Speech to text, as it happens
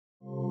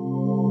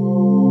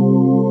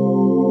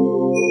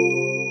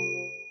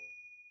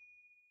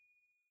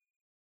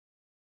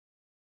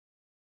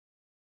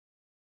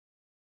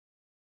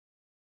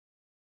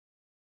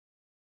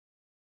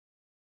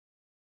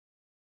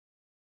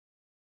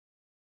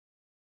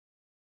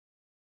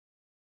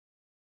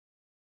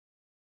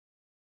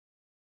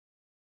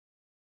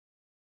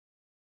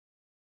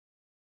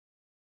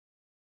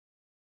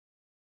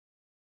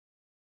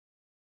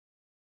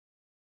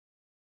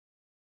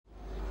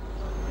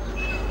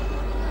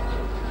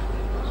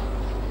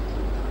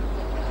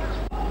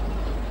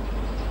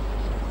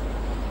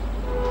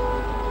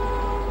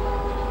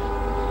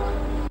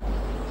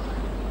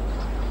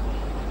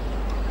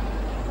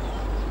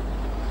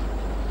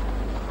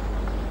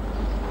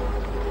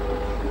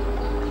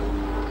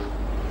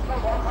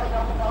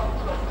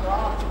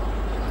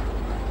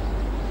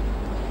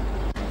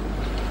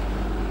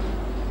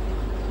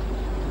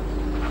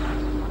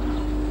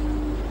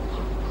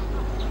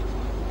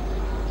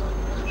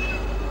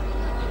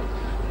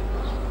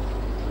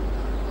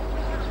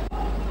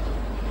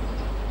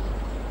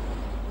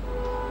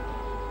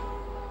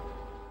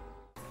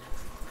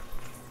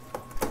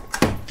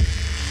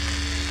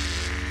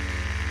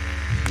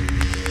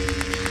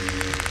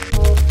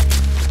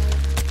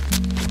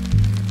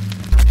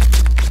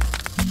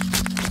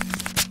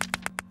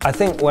I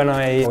think when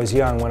I was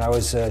young, when I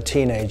was a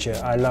teenager,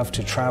 I loved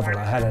to travel.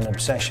 I had an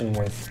obsession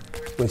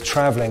with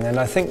traveling, and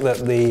I think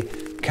that the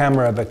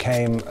camera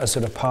became a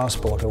sort of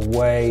passport, a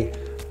way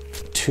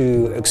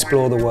to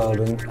explore the world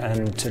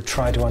and to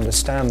try to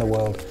understand the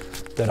world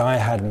that I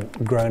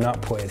hadn't grown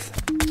up with.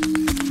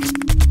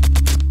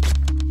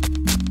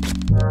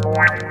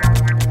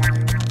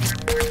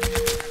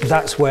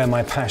 That's where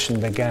my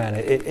passion began.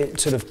 It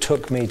sort of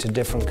took me to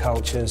different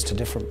cultures, to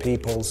different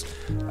peoples,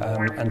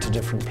 and to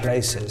different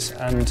places.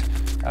 And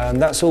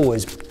that's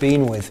always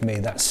been with me,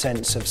 that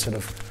sense of sort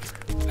of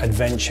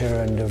adventure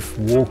and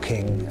of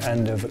walking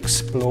and of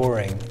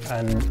exploring.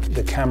 And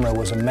the camera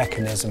was a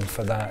mechanism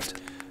for that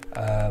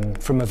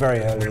from a very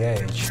early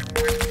age.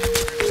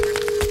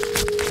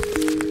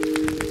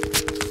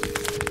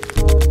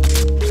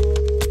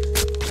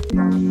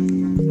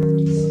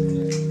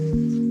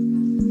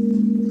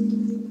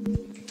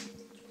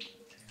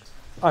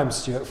 I'm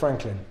Stuart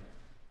Franklin.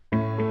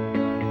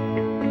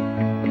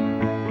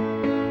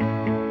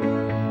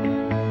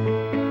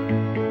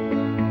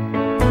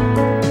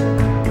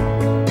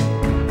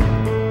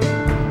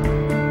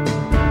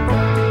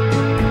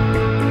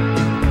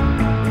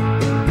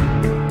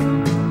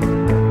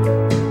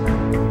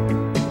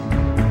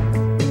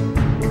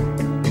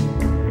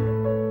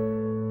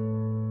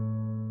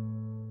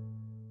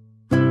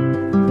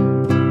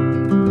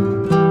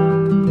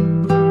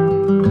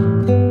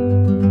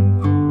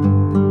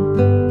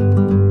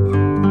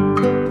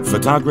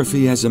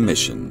 Photography as a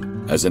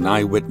mission, as an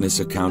eyewitness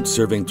account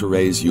serving to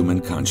raise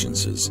human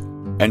consciences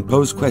and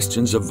pose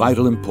questions of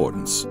vital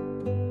importance.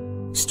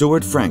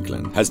 Stuart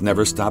Franklin has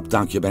never stopped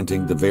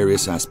documenting the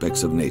various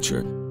aspects of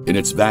nature in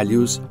its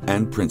values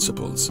and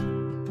principles,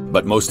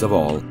 but most of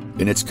all,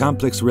 in its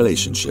complex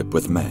relationship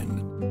with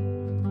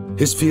man.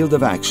 His field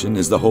of action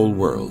is the whole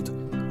world,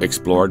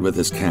 explored with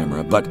his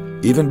camera, but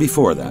even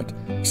before that,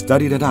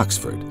 studied at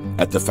Oxford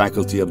at the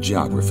Faculty of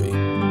Geography.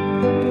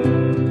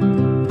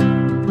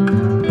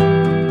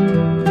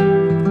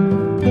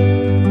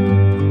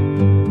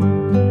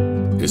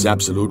 His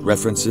absolute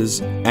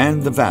references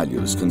and the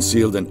values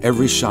concealed in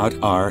every shot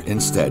are,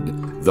 instead,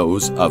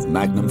 those of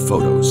Magnum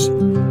photos.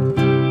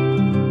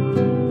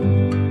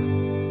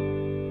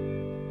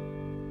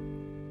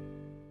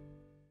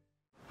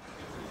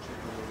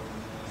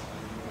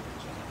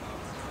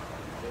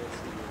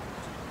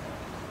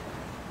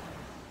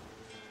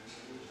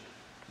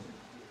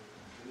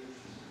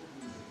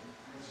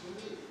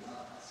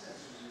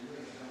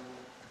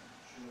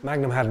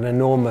 Magnum had an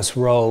enormous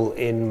role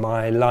in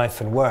my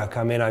life and work.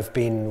 I mean, I've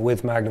been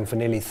with Magnum for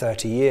nearly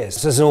 30 years.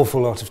 So there's an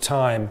awful lot of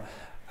time,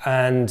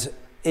 and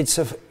it's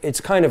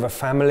kind of a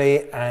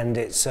family, and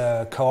it's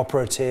a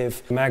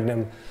cooperative.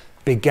 Magnum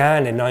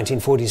began in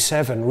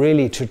 1947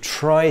 really to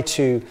try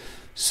to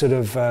sort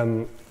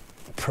of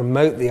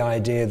promote the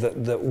idea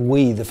that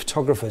we, the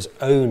photographers,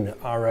 own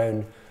our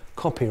own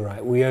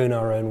copyright. We own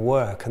our own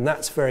work, and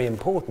that's very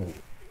important.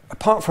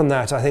 Apart from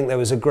that, I think there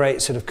was a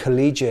great sort of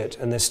collegiate,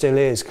 and there still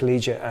is,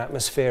 collegiate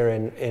atmosphere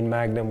in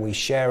Magnum. We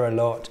share a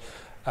lot,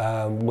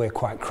 we're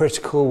quite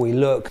critical, we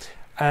look,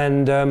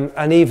 and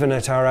even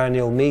at our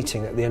annual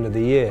meeting at the end of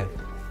the year,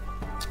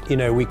 you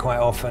know, we quite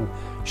often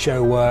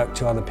show work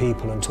to other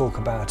people and talk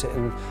about it,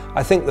 and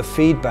I think the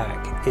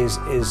feedback is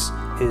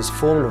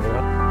formidable.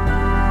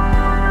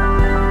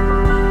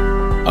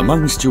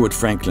 Among Stuart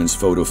Franklin's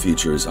photo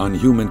features on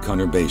human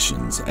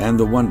conurbations and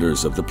the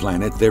wonders of the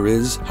planet, there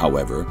is,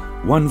 however,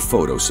 one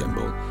photo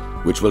symbol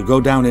which will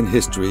go down in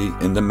history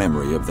in the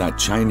memory of that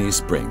Chinese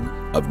spring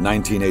of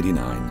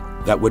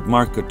 1989 that would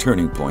mark a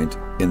turning point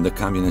in the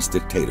communist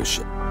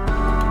dictatorship.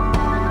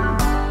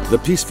 The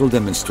peaceful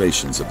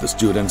demonstrations of the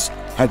students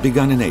had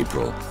begun in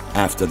April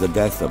after the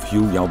death of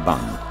Hu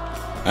Yaobang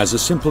as a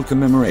simple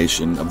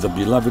commemoration of the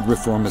beloved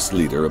reformist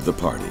leader of the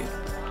party.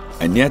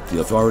 And yet the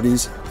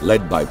authorities,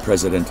 led by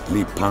President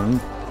Li Peng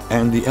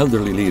and the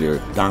elderly leader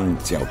Deng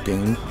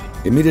Xiaoping,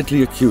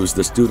 immediately accused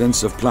the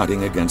students of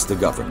plotting against the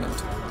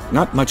government.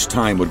 Not much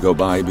time would go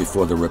by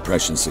before the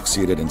repression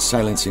succeeded in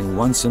silencing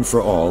once and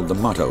for all the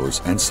mottos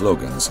and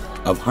slogans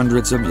of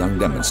hundreds of young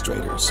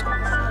demonstrators.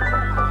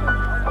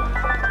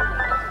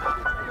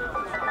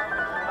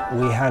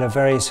 We had a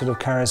very sort of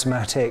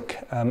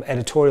charismatic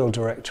editorial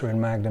director in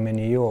Magnum in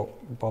New York,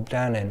 Bob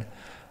Danin,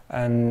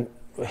 and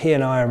he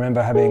and I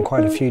remember having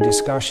quite a few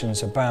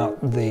discussions about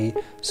the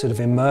sort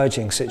of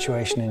emerging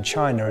situation in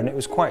China, and it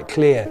was quite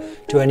clear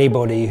to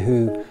anybody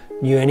who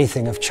knew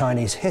anything of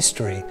Chinese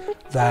history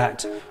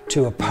that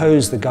to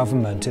oppose the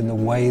government in the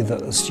way that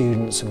the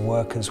students and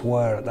workers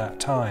were at that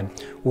time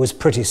was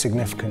pretty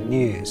significant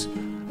news.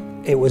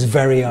 It was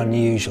very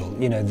unusual.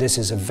 You know, this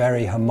is a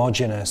very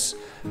homogeneous,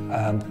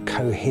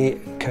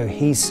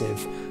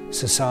 cohesive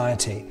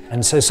society,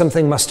 and so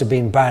something must have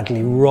been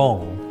badly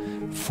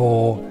wrong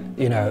for,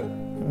 you know,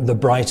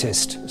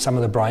 some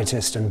of the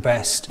brightest and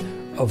best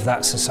of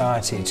that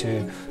society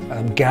to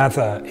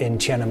gather in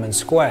Tiananmen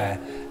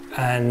Square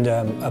and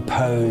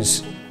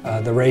oppose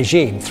the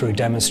regime through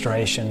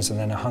demonstrations and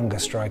then a hunger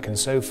strike and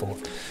so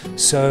forth.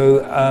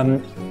 So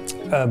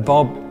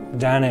Bob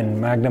Danin,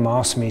 Magnum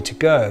asked me to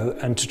go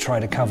and to try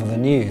to cover the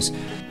news.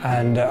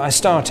 And I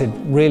started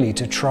really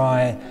to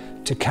try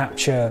to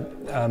capture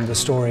the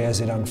story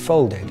as it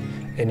unfolded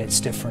in its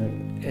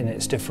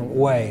different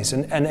ways.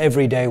 And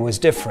every day was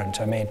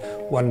different. I mean,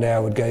 one day I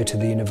would go to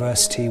the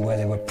university where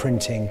they were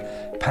printing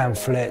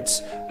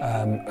pamphlets.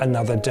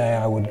 Another day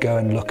I would go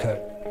and look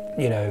at,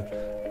 you know,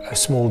 a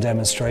small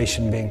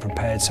demonstration being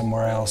prepared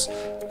somewhere else,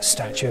 a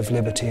Statue of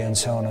Liberty and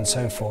so on and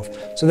so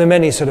forth. So there are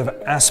many sort of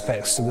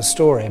aspects to the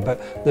story,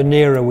 but the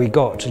nearer we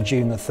got to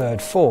June the 3rd,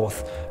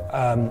 4th,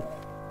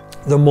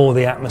 the more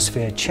the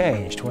atmosphere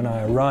changed. When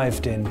I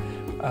arrived in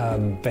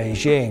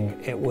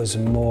Beijing, it was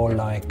more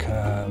like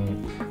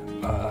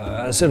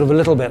sort of a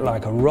little bit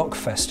like a rock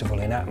festival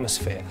in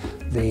atmosphere.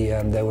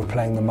 They were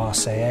playing the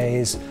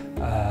Marseillaise,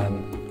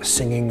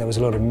 singing, there was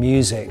a lot of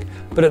music,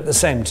 but at the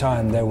same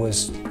time there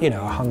was, you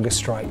know, a hunger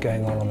strike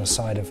going on the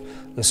side of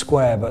the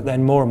square. But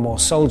then more and more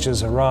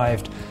soldiers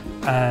arrived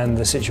and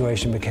the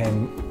situation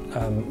became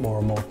more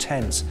and more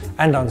tense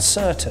and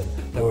uncertain.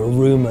 There were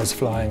rumors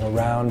flying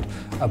around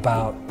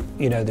about,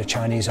 you know, the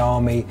Chinese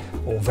army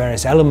or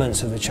various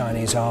elements of the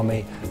Chinese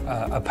army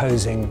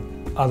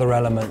opposing other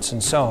elements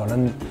and so on,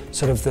 and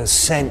sort of the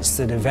sense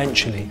that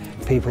eventually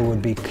people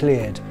would be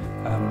cleared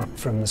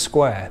from the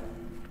square.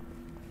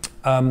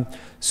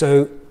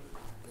 So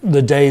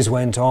the days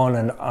went on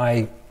and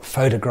I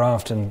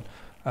photographed and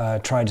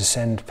tried to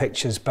send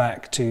pictures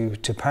back to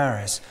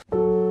Paris.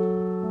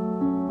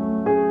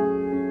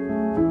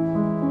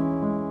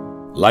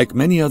 Like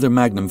many other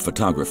Magnum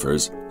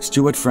photographers,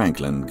 Stuart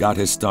Franklin got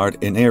his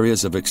start in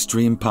areas of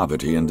extreme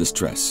poverty and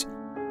distress,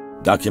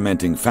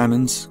 documenting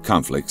famines,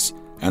 conflicts,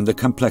 and the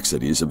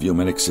complexities of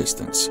human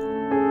existence.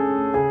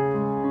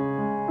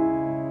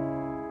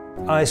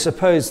 I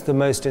suppose the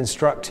most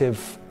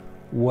instructive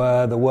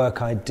were the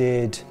work I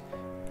did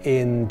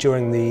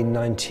during the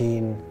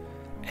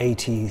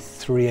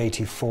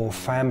 1983-84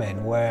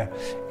 famine, where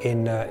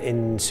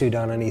in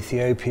Sudan and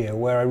Ethiopia,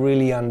 where I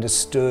really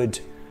understood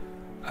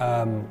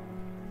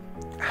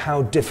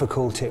how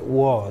difficult it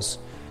was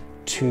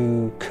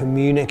to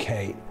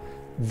communicate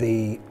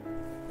the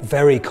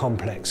very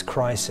complex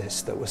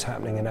crisis that was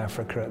happening in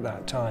Africa at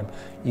that time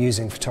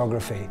using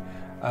photography.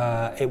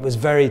 It was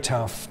very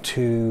tough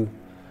to,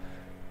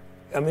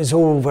 I mean, it's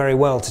all very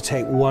well to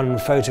take one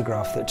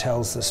photograph that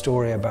tells the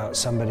story about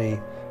somebody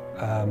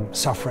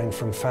suffering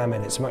from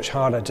famine. It's much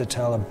harder to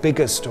tell a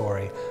bigger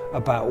story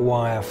about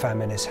why a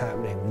famine is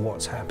happening,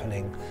 what's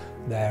happening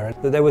there.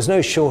 There was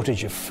no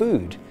shortage of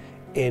food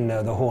in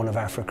the Horn of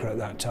Africa at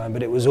that time,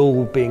 but it was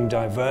all being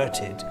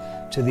diverted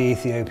to the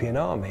Ethiopian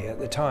army at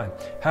the time.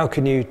 How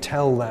can you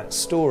tell that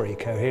story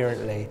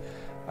coherently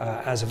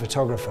as a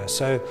photographer?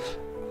 So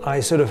I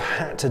sort of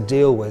had to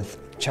deal with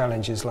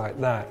challenges like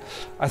that.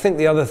 I think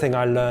the other thing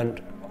I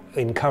learned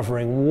in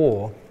covering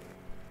war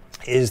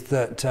is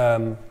that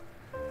I'm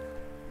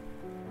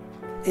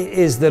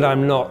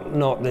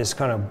not this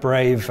kind of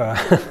brave,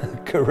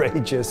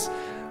 courageous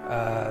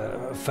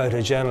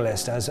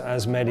photojournalist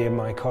as many of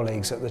my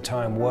colleagues at the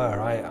time were.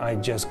 I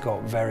just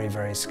got very,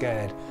 very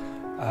scared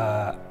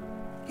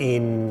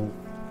in,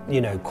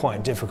 you know,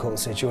 quite difficult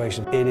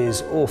situations. It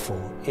is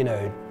awful, you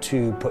know,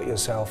 to put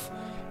yourself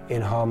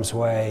in harm's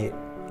way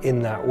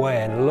in that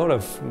way, and a lot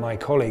of my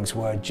colleagues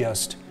were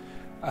just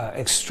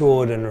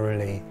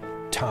extraordinarily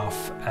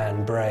tough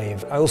and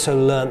brave. I also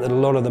learned that a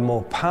lot of the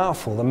most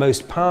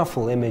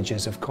powerful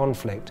images of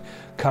conflict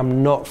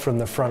come not from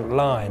the front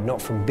line,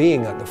 not from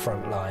being at the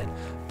front line,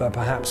 but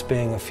perhaps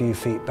being a few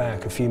feet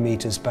back, a few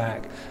meters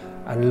back,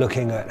 and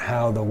looking at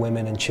how the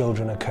women and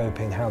children are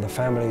coping, how the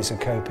families are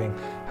coping,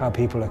 how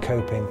people are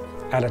coping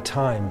at a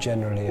time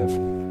generally of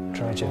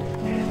tragedy.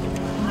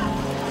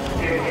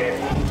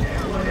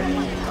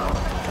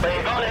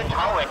 北高联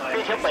常委，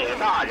并且北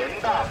大、人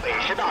大、北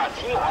师大、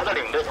清华的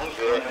领队同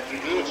学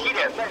于7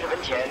点30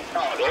分前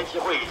到联席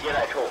会议接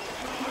待处。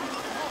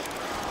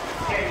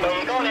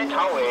北高联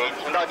常委，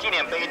请到纪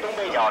念碑东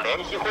北角联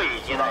席会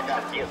议接待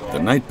站解锁。 The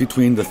night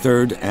between the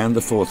 3rd and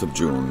the 4th of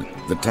June,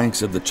 the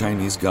tanks of the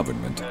Chinese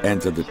government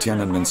entered the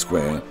Tiananmen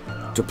Square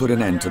to put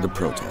an end to the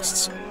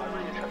protests.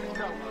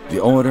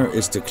 The order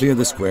is to clear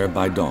the square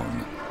by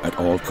dawn, at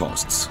all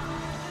costs.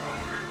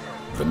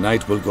 The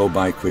night will go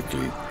by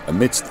quickly,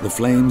 amidst the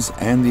flames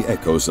and the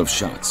echoes of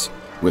shots,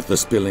 with the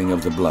spilling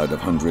of the blood of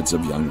hundreds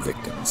of young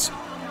victims.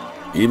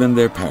 Even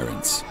their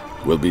parents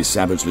will be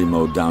savagely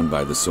mowed down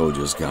by the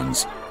soldiers'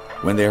 guns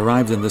when they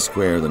arrived in the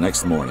square the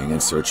next morning in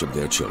search of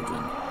their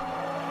children.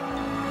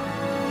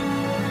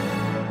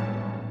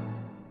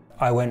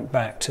 I went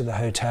back to the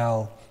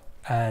hotel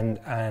and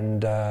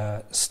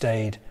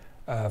stayed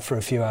for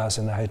a few hours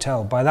in the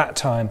hotel. By that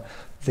time,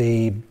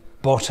 the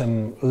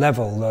bottom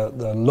level,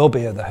 the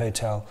lobby of the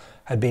hotel,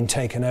 had been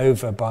taken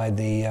over by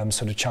the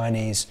sort of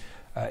Chinese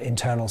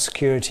internal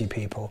security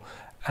people,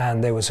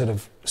 and they were sort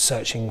of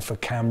searching for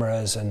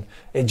cameras, and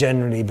it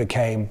generally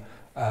became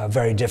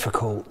very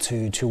difficult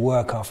to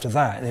work after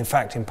that, and in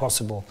fact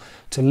impossible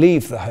to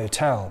leave the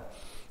hotel.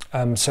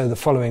 So the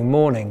following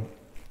morning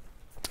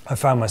I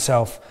found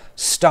myself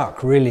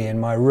stuck really in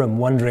my room,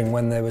 wondering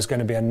when there was going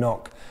to be a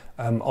knock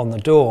on the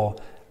door,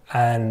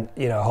 and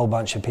a whole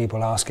bunch of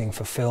people asking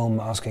for film,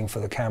 asking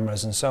for the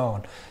cameras and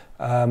so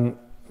on.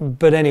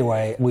 But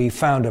anyway, we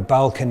found a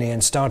balcony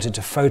and started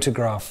to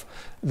photograph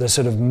the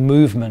sort of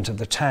movement of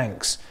the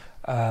tanks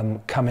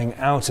coming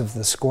out of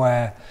the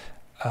square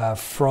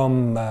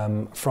from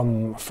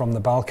the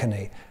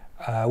balcony,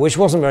 which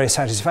wasn't very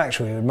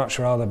satisfactory. We would much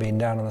rather been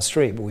down on the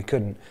street, but we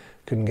couldn't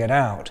get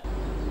out.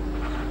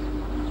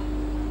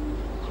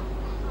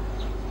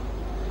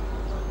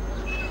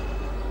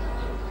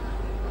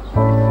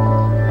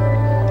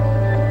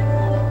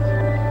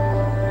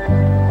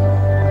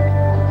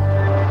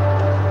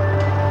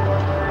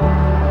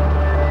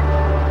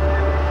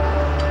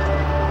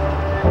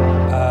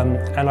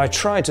 And I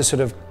tried to sort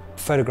of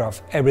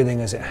photograph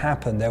everything as it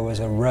happened. There was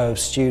a row of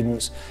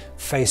students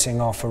facing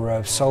off a row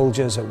of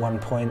soldiers at one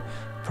point,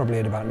 probably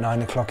at about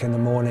 9 o'clock in the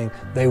morning.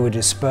 They were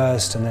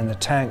dispersed, and then the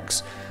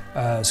tanks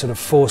sort of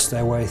forced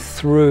their way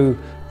through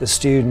the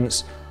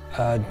students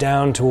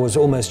down towards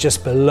almost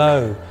just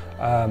below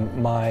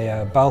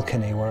my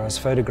balcony where I was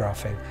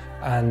photographing.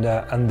 And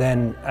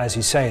then, as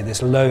you say,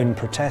 this lone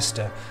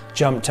protester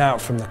jumped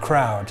out from the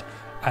crowd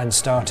and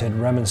started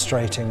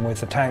remonstrating with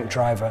the tank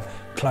driver,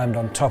 climbed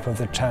on top of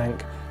the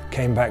tank,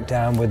 came back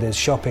down with his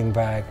shopping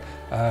bag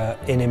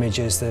in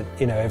images that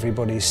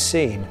everybody's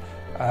seen.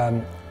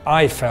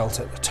 I felt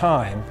at the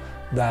time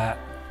that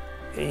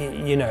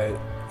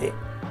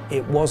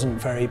it wasn't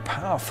very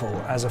powerful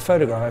as a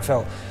photograph. I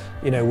felt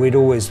we'd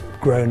always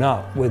grown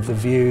up with the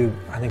view,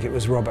 I think it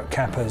was Robert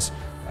Capa's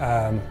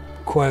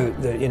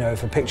quote that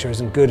if a picture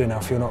isn't good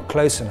enough, you're not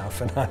close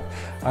enough, and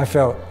I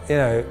felt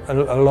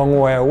a long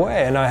way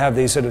away. And I have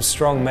these sort of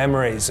strong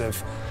memories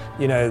of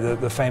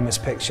the famous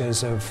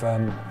pictures of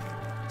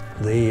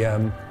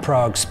the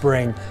Prague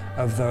Spring,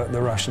 of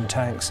the Russian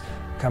tanks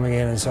coming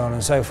in and so on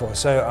and so forth.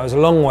 So I was a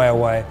long way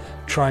away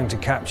trying to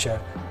capture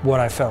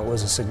what I felt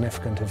was a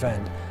significant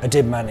event. I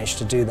did manage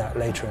to do that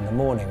later in the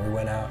morning. We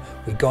went out,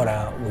 we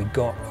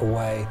got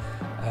away,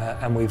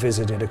 and we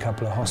visited a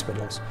couple of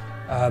hospitals.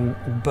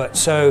 But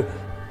so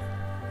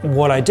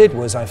what I did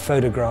was I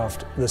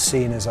photographed the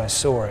scene as I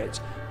saw it,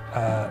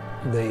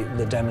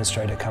 the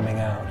demonstrator coming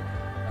out,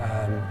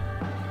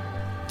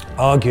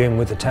 arguing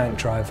with the tank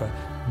driver,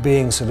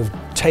 being sort of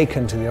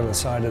taken to the other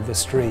side of the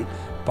street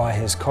by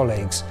his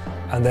colleagues,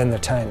 and then the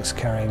tanks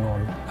carrying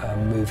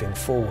on, moving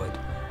forward.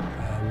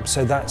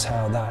 So that's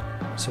how that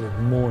sort of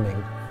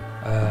morning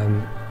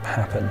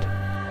happened.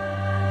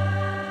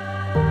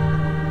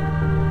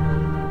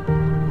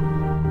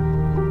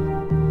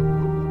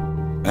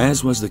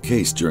 As was the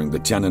case during the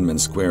Tiananmen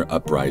Square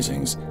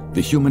uprisings,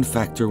 the human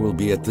factor will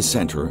be at the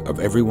center of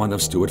every one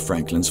of Stuart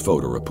Franklin's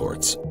photo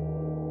reports.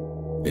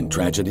 In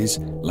tragedies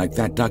like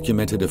that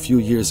documented a few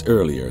years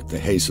earlier at the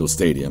Heysel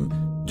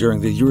Stadium during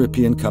the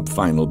European Cup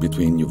final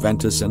between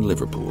Juventus and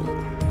Liverpool.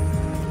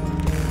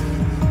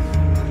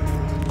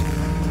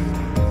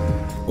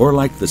 Or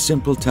like the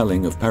simple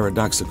telling of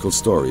paradoxical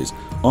stories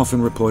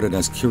often reported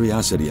as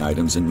curiosity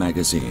items in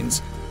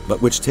magazines,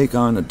 but which take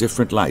on a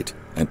different light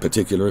and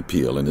particular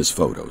appeal in his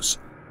photos.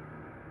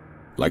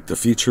 Like the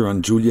feature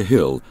on Julia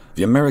Hill,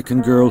 the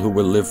American girl who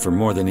will live for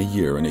more than a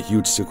year in a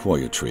huge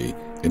sequoia tree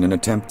in an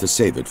attempt to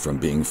save it from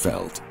being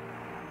felled.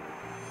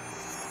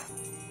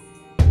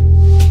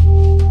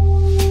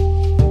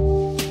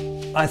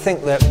 I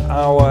think that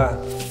our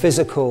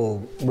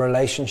physical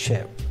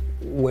relationship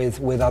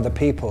with other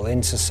people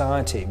in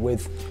society,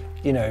 with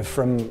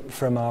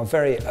from our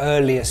very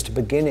earliest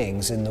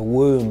beginnings in the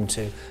womb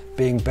to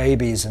being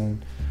babies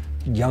and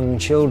young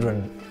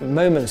children,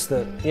 moments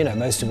that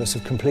most of us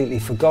have completely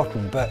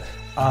forgotten, but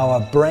our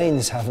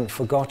brains haven't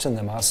forgotten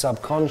them. Our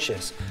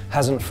subconscious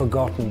hasn't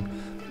forgotten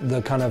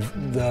the kind of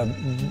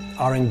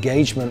our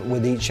engagement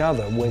with each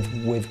other,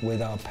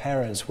 with our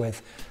parents,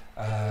 with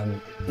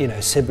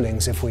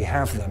siblings if we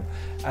have them.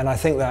 And I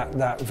think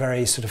that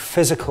very sort of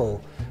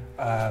physical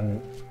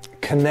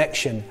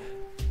connection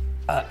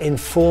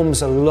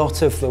informs a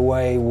lot of the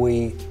way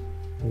we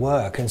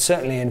work, and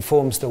certainly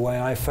informs the way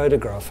I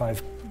photograph.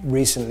 I've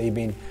recently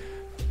been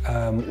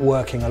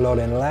working a lot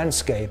in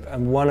landscape,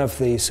 and one of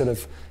the sort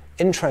of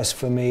interests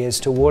for me is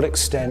to what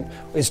extent,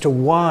 as to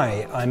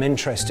why I'm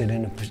interested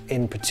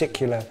in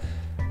particular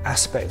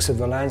aspects of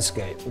the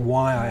landscape,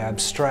 why I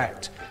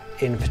abstract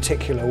in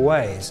particular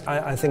ways.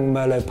 I think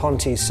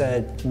Merleau-Ponty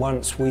said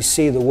once, we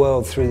see the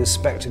world through the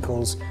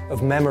spectacles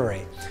of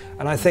memory.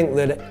 And I think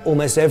that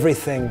almost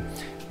everything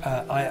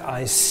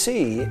I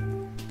see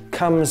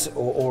comes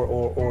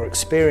or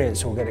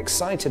experience or get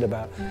excited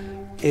about,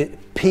 it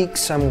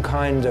piques some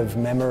kind of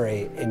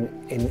memory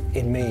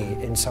in me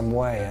in some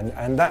way.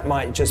 And that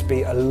might just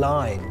be a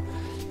line,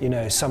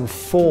 some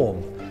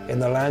form in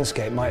the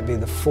landscape might be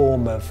the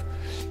form of,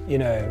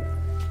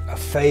 a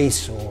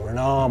face or an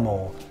arm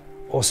or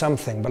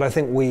something. But I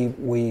think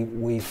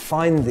we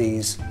find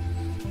these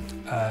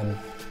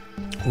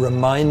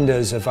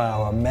reminders of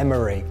our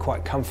memory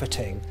quite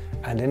comforting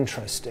and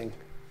interesting.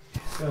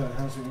 So,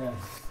 how's it going?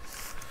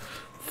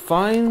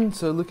 fine,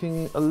 so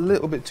looking a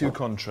little bit too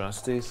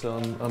contrasty, so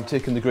I'm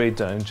taking the grade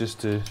down just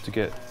to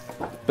get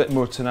a bit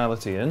more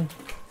tonality in.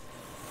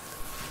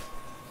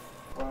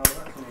 Well,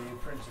 luckily you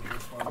printed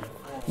this one.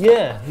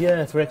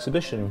 Yeah, for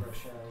exhibition.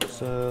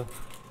 So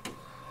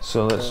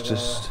let's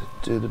just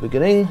do the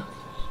beginning.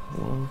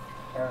 One.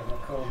 Out in the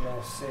cold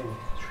North Sea.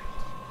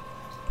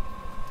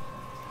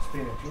 It's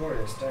been a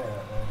glorious day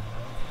out there.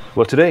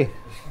 What, today?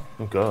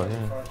 Oh God,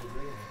 yeah. 5 degrees.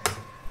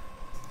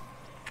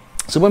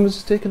 So when was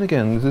this taken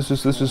again? This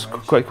was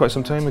quite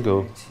some time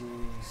ago.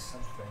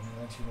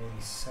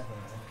 1987.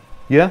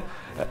 Yeah?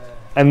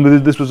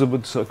 And this was a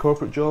sort of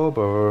corporate job,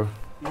 or?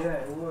 Yeah,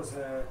 it was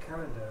a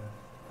calendar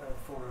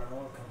for an oil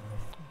company.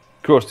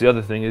 Of course, the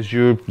other thing is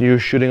you're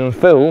shooting on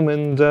film,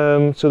 and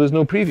so there's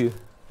no preview.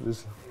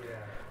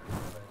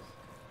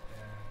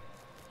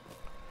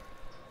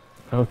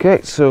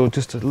 Okay, so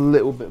just a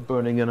little bit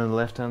burning in on the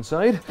left-hand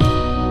side.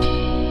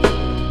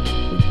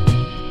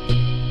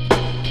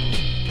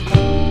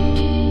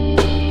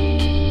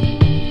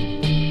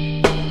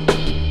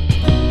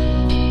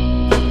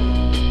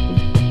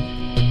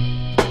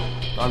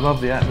 I love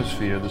the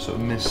atmosphere, the sort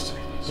of mist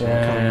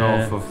coming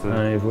off of the...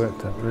 No, you've worked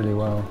that really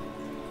well,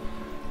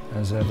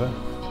 as ever.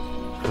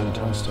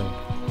 Fantastic.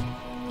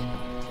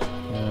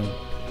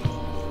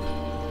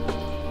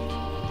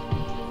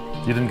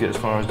 You didn't get as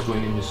far as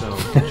going in yourself,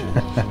 did you?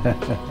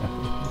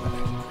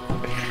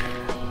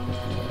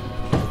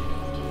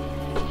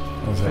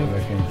 How's that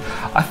looking?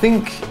 I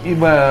think,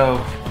 well,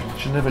 you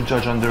should never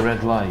judge under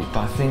red light,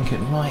 but I think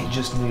it might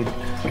just need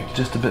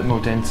just a bit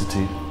more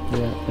density.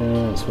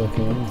 Yeah, it's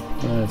working.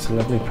 No, it's a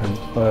lovely print.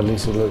 Well, at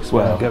least it looks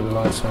well. Get the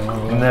lights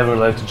on. Never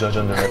allowed to judge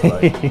under red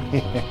light.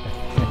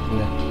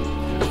 No.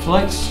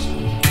 Lights.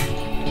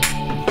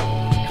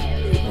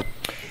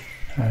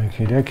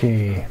 Okie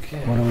dokie.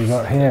 Okay. What have we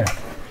got here?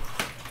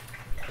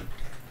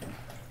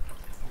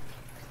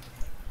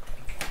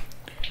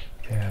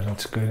 Yeah,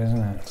 that's good, isn't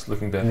it? It's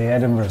looking better. And the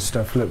Edinburgh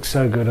stuff looks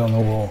so good on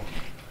the wall.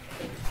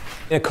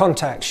 A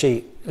contact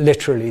sheet,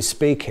 literally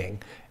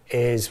speaking,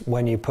 is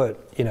when you put,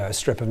 a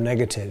strip of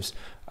negatives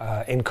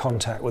in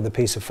contact with a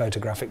piece of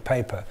photographic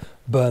paper,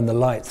 burn the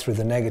light through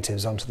the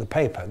negatives onto the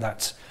paper.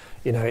 That's,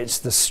 it's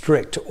the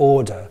strict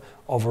order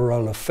of a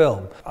roll of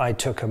film. I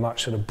took a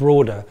much sort of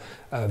broader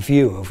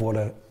view of what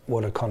a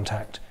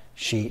contact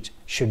sheet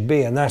should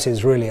be, and that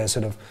is really a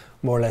sort of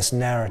more or less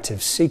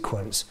narrative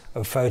sequence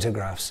of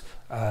photographs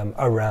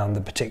around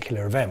the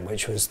particular event,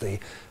 which was the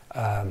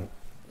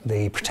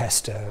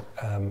protester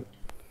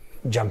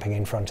jumping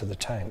in front of the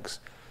tanks.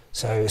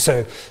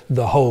 So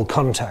the whole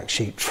contact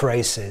sheet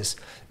traces,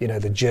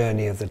 the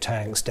journey of the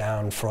tanks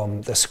down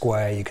from the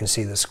square. You can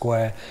see the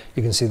square,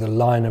 you can see the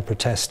line of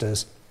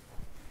protesters,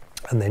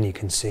 and then you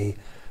can see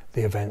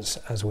the events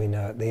as we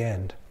know at the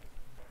end.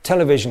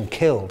 Television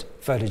killed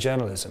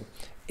photojournalism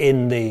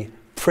in the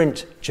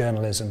print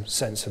journalism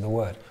sense of the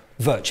word,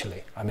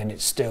 virtually. I mean,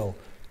 it's still,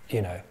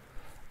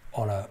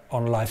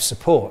 on life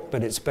support,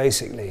 but it's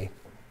basically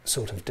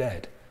sort of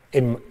dead,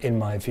 in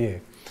my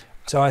view.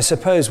 So I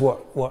suppose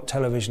what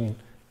television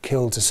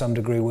killed to some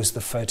degree was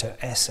the photo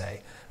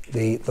essay,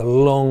 the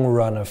long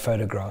run of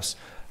photographs.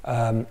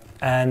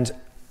 And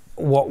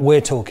what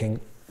we're talking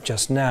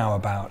just now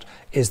about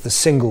is the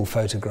single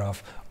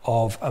photograph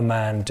of a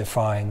man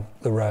defying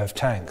the row of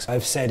tanks.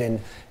 I've said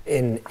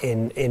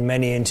in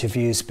many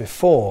interviews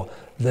before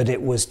that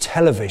it was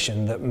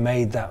television that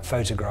made that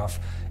photograph,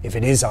 if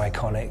it is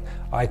iconic.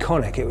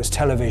 It was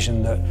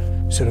television that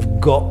sort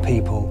of got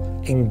people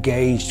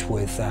engaged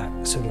with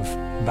that sort of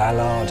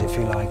ballade, if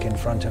you like, in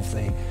front of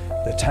the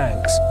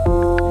tanks.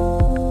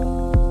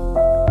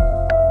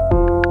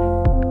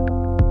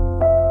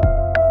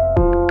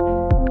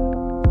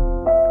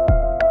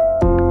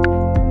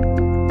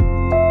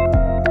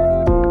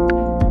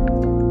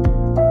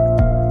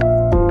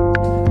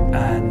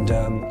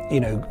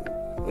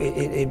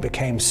 It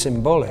became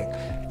symbolic.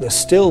 The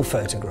still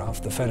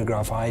photograph, the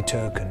photograph I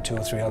took and 2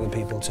 or 3 other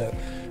people took,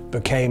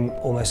 became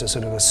almost a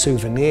sort of a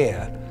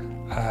souvenir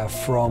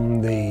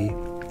from the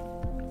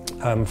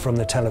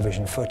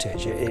television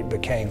footage. It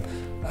became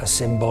a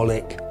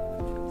symbolic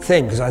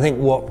thing, because I think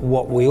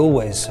what we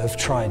always have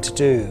tried to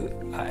do,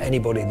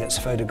 anybody that's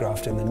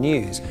photographed in the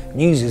news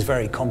is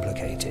very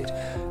complicated,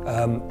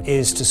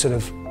 is to sort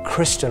of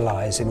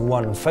crystallize in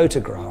one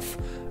photograph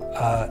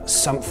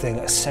something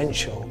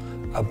essential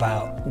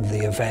about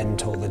the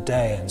event or the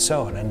day and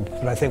so on.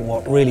 But I think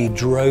what really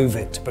drove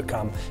it to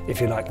become, if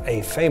you like,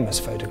 a famous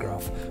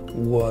photograph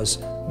was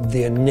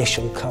the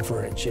initial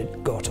coverage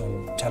it got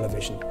on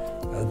television.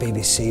 The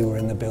BBC were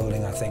in the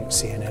building, I think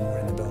CNN were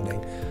in the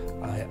building.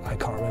 I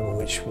can't remember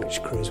which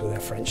crews were there,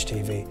 French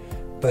TV.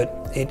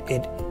 But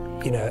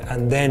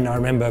and then I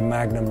remember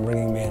Magnum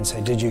ringing me and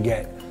saying, "Did you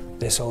get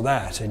this or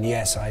that?" And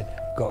yes, I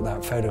got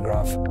that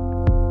photograph.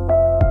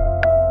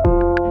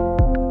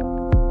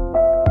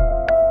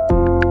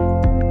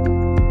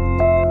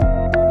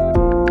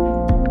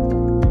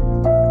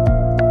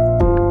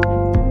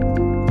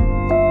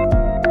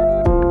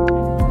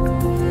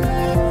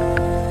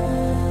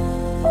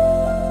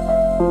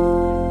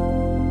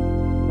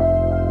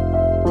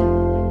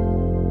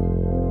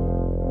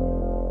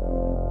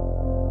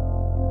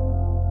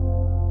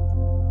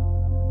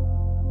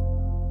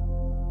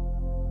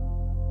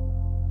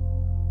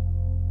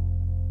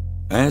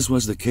 As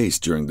was the case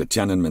during the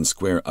Tiananmen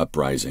Square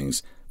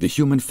uprisings, the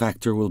human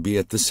factor will be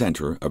at the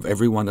center of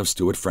every one of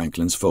Stuart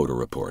Franklin's photo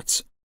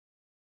reports.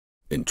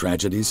 In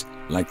tragedies,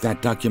 like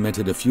that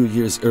documented a few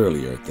years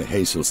earlier at the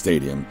Heysel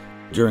Stadium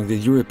during the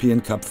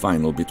European Cup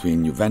final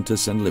between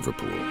Juventus and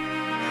Liverpool.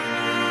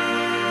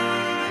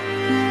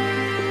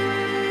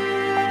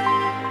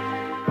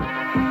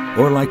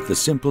 Or like the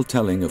simple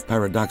telling of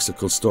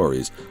paradoxical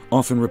stories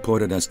often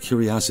reported as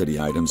curiosity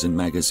items in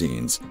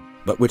magazines,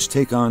 but which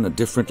take on a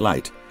different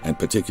light and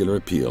particular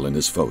appeal in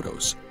his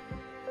photos.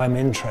 I'm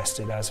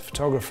interested as a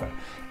photographer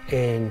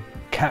in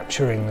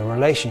capturing the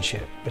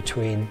relationship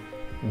between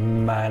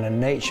man and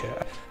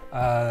nature.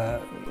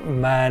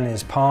 Man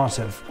is part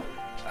of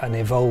an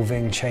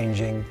evolving,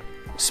 changing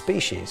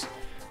species.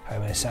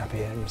 Homo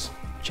sapiens,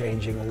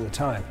 changing all the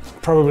time.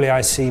 Probably I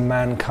see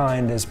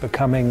mankind as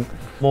becoming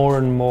more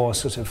and more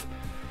sort of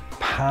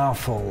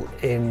powerful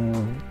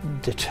in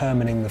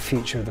determining the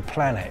future of the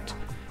planet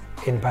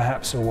in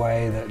perhaps a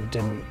way that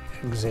didn't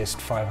exist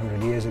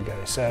 500 years ago.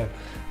 So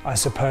I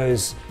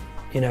suppose,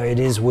 it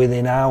is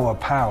within our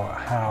power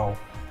how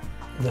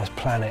the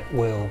planet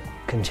will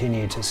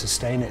continue to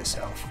sustain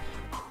itself.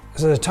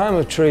 So The Time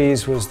of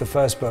Trees was the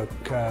first book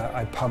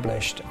I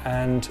published,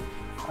 and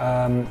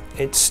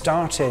it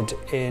started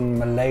in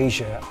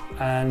Malaysia,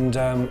 and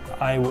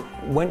I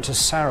went to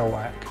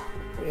Sarawak,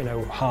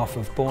 half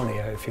of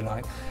Borneo if you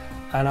like,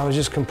 and I was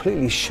just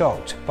completely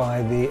shocked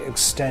by the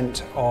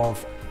extent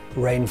of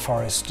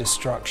rainforest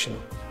destruction.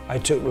 I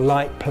took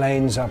light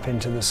planes up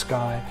into the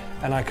sky,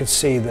 and I could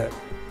see that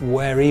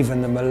where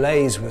even the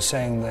Malays were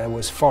saying there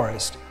was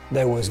forest,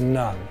 there was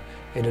none.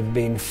 It had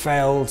been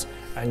felled,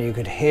 and you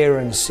could hear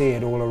and see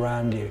it all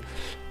around you.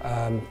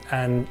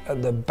 And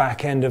at the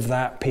back end of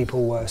that,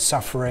 people were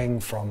suffering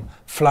from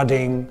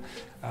flooding,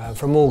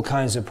 from all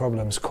kinds of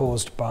problems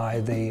caused by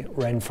the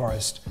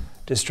rainforest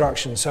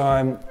destruction.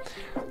 So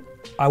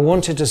I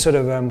wanted to sort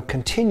of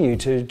continue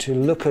to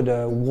look at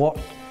what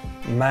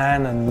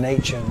man and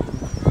nature.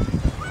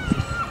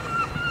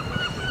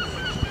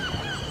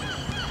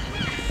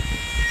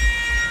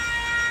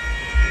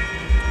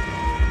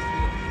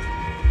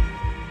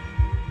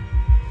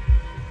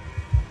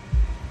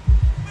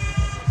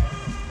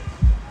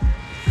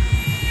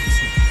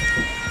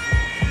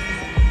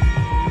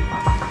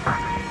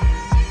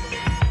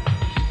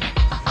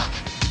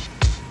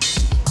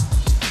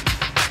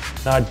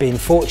 I'd been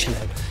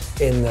fortunate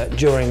in that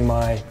during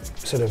my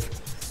sort of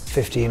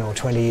 15 or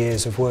 20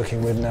 years of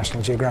working with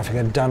National Geographic,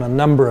 I'd done a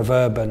number of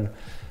urban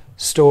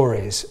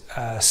stories,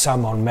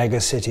 some on mega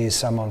cities,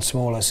 some on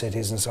smaller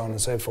cities, and so on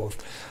and so forth,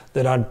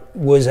 that I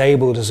was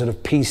able to sort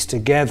of piece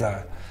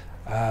together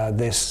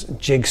this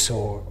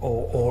jigsaw,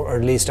 or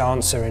at least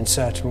answer in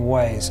certain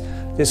ways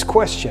this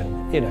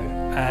question,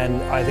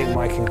 and I think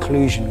my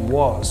conclusion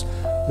was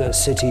that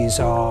cities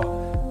are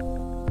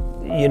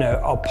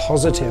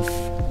positive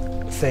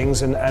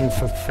things, and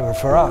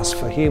for us,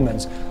 for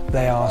humans,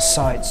 they are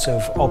sites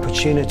of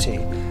opportunity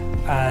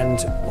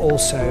and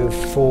also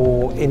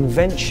for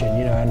invention,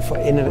 and for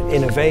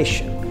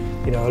innovation.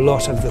 A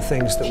lot of the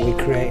things that we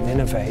create and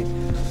innovate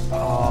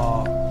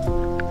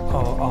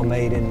are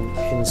made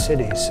in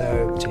cities.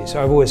 So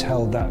I've always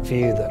held that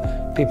view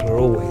that people are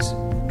always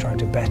trying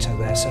to better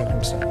their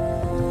circumstance.